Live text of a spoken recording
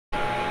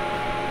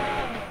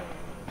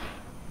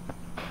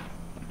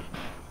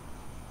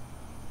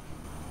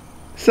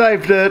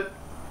Saved it!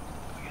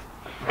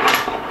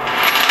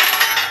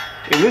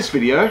 In this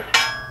video,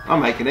 I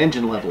make an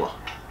engine leveler.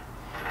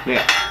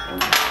 Now,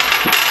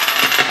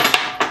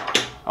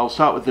 I'll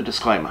start with the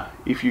disclaimer.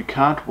 If you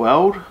can't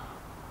weld,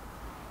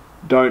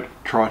 don't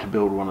try to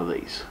build one of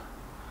these.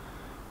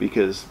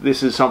 Because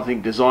this is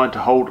something designed to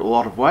hold a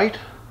lot of weight,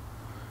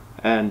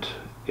 and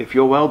if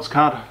your welds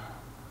can't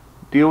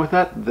deal with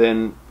that,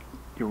 then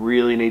you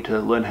really need to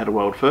learn how to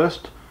weld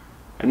first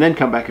and then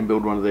come back and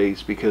build one of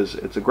these, because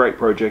it's a great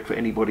project for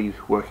anybody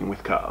working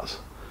with cars.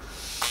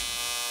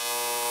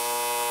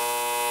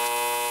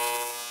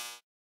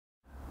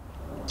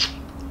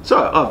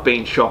 So I've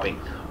been shopping.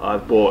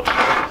 I've bought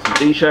some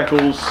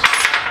D-shackles, a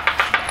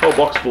whole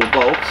box full of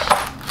bolts.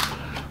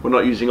 We're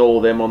not using all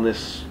of them on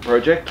this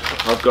project.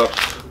 I've got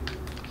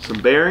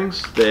some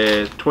bearings.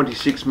 They're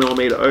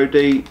 26mm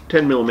OD,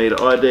 10mm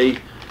ID,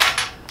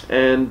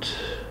 and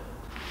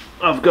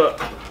I've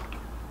got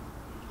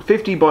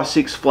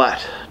 50x6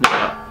 flat.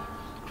 Now,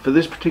 for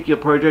this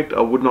particular project,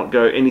 I would not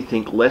go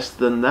anything less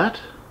than that,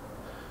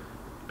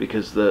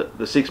 because the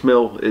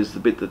 6mm is the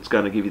bit that's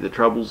going to give you the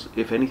troubles,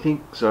 if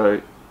anything.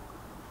 So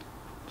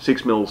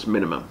 6mm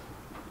minimum,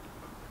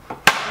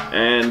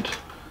 and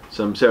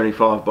some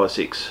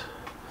 75x6.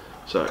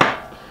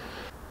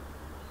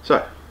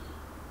 So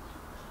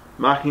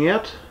marking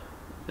out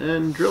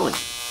and drilling.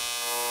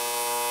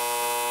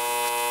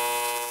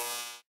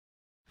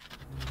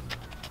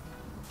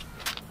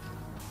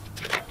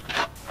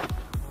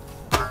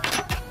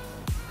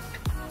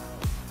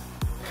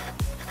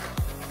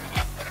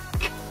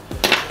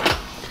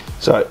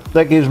 So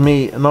that gives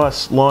me a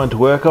nice line to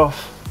work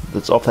off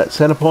that's off that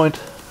center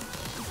point,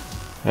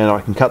 and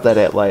I can cut that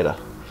out later.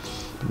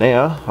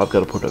 Now I've got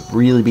to put a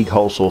really big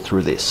hole saw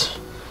through this.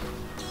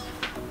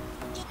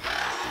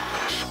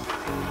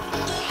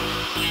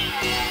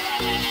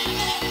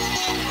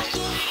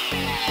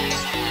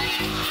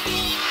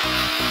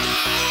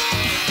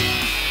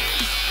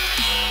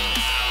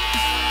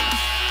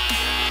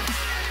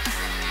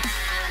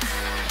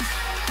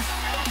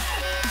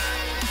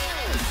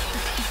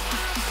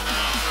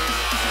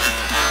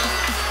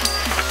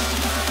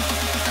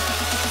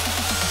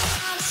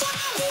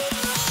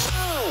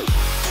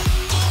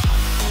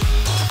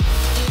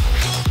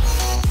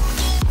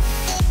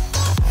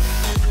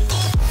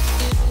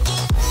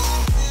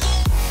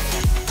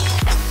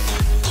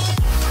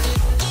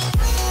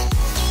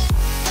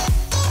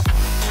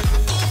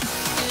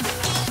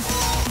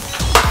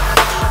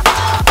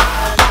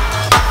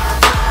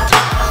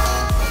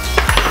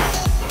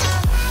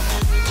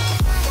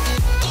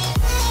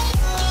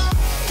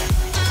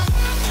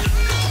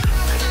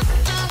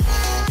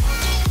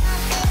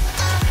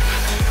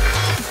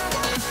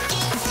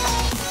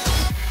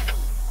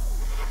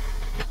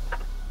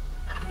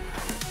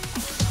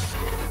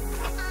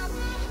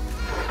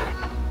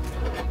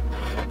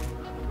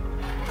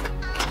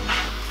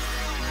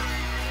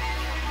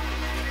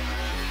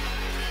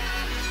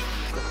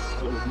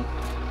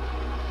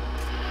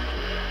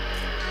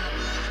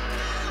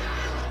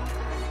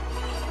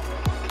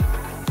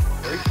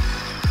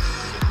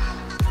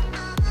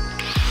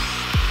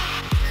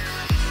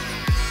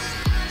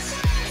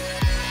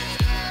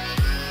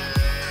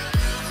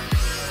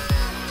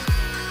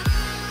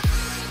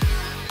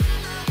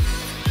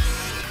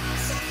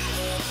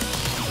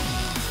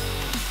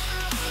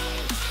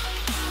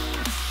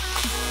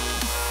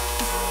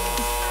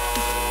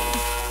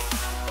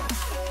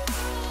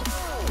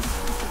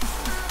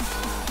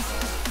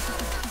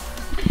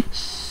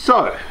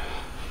 So,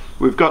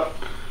 we've got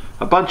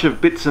a bunch of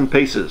bits and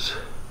pieces.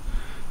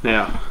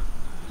 Now,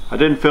 I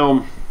didn't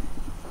film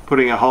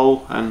putting a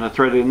hole and a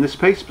thread in this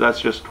piece, but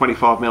that's just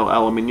 25mm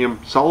aluminium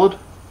solid.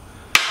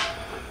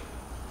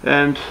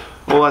 And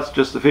all that's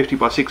just the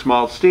 50x6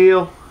 mild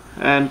steel,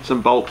 and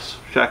some bolts,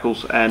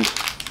 shackles, and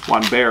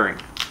one bearing.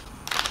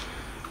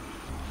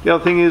 The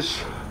other thing is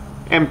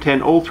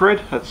M10 all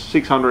thread, that's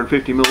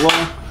 650mm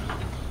long,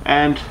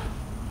 and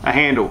a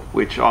handle,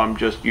 which I'm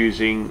just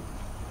using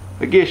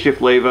a gear shift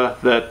lever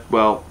that,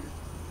 well,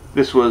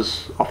 this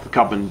was off the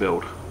Cubman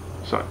build.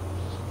 So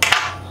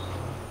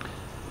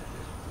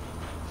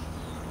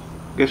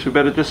I guess we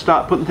better just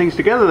start putting things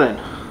together then.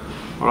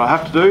 What I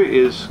have to do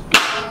is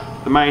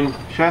get the main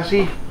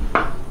chassis,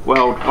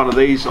 weld one of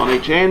these on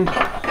each end,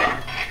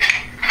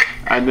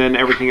 and then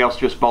everything else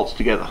just bolts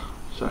together.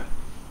 So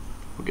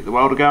we'll get the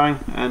welder going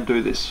and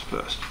do this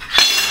first.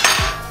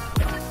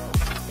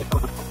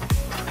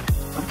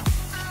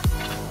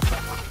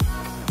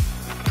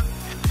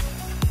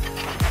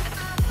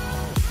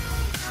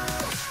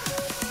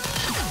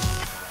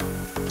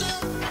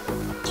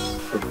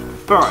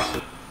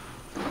 Alright,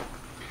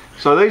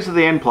 so these are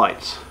the end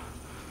plates.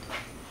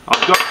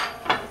 I've got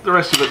the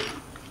rest of it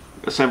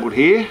assembled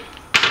here.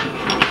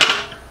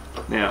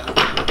 Now,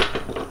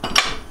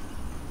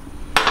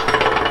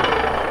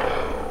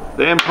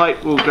 the end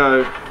plate will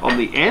go on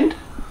the end,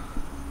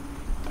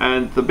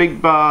 and the big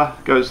bar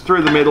goes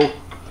through the middle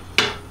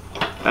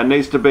and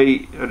needs to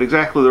be at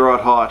exactly the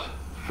right height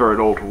for it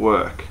all to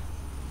work.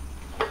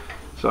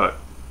 So,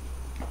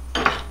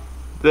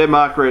 they're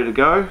marked ready to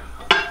go.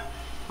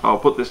 I'll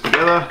put this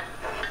together,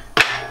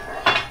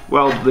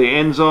 weld the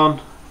ends on,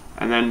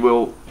 and then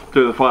we'll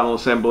do the final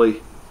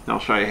assembly and I'll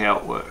show you how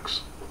it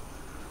works.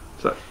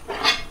 So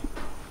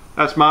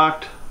that's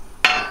marked.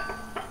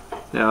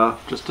 Now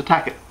just to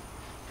tack it.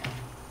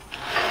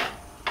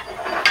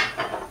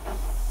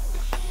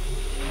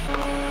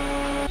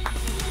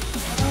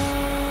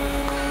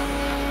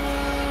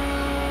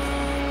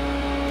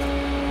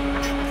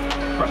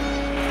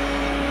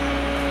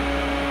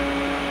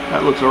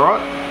 That looks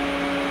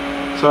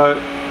alright. So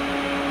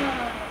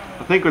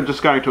I think we're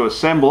just going to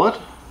assemble it,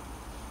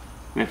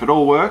 and if it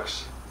all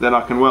works then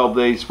I can weld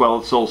these while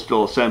it's all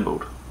still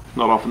assembled.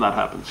 Not often that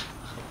happens.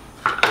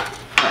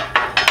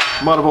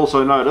 You might have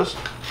also noticed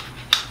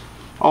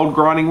old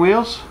grinding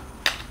wheels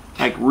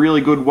make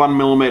really good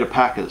 1mm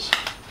packers,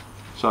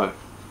 so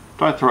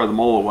don't throw them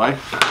all away,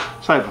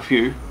 save a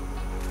few.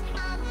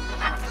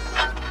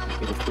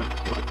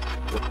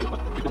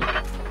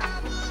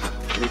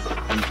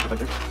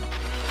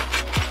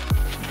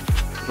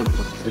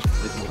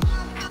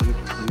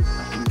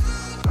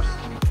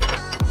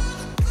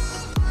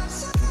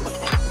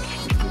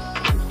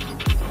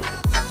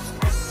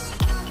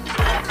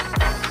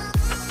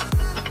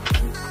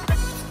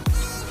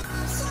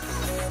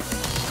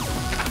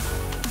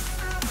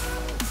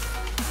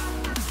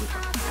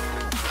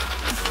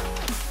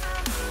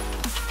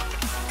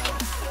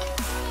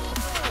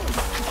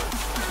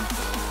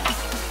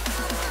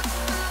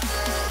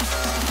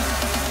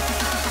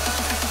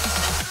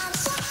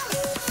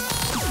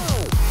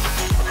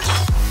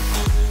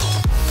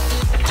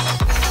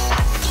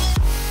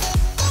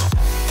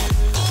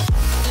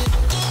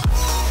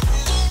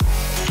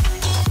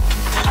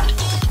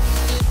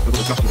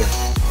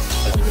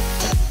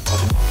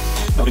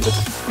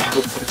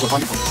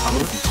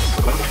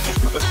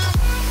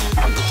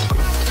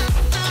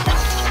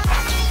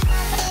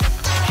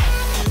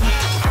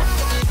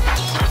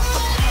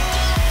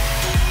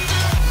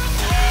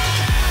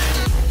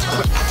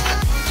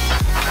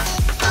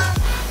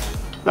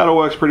 That all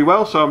works pretty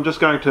well, so I'm just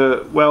going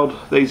to weld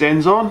these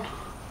ends on.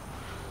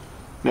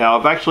 Now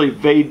I've actually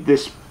V'd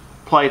this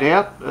plate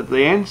out at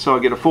the end so I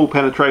get a full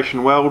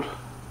penetration weld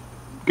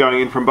going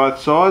in from both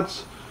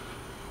sides,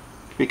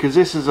 because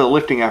this is a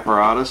lifting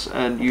apparatus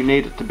and you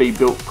need it to be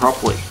built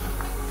properly.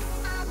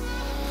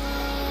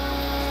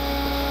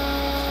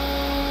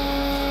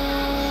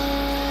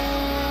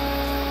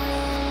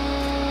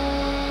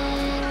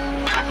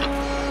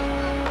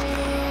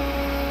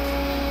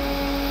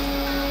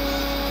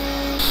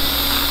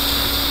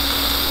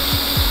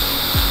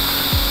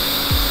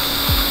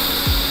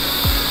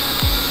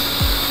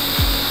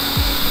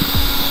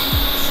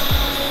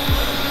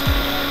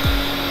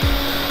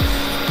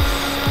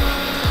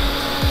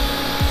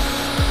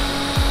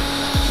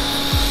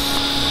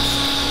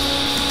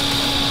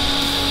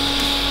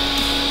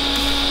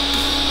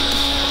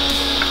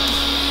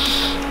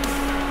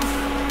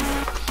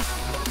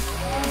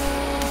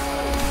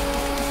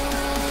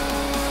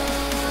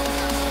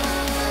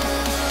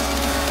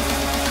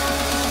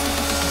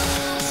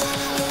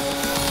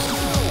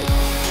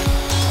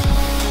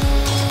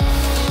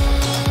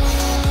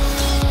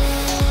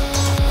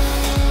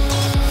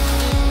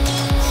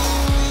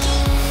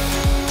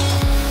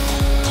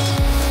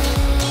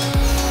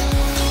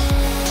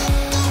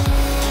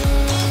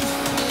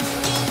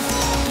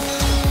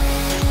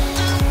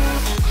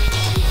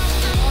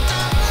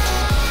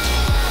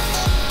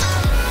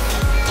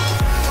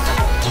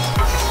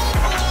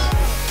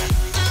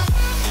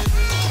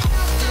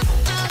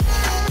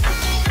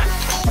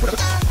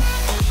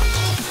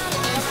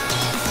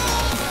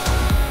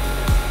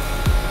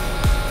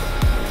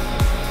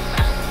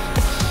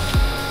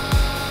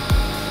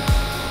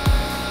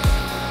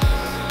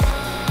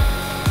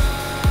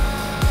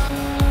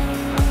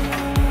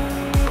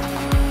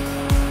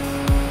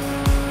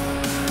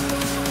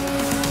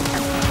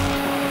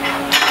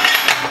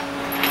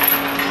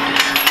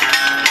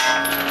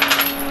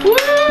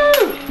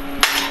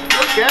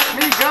 Get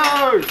me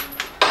go!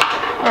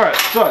 Alright,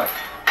 so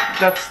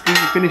that's the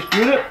finished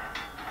unit.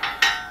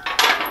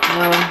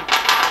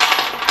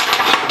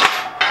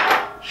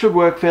 Should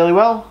work fairly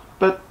well,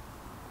 but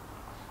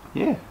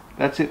yeah,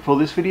 that's it for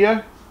this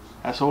video.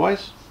 As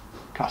always,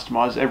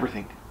 customize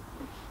everything.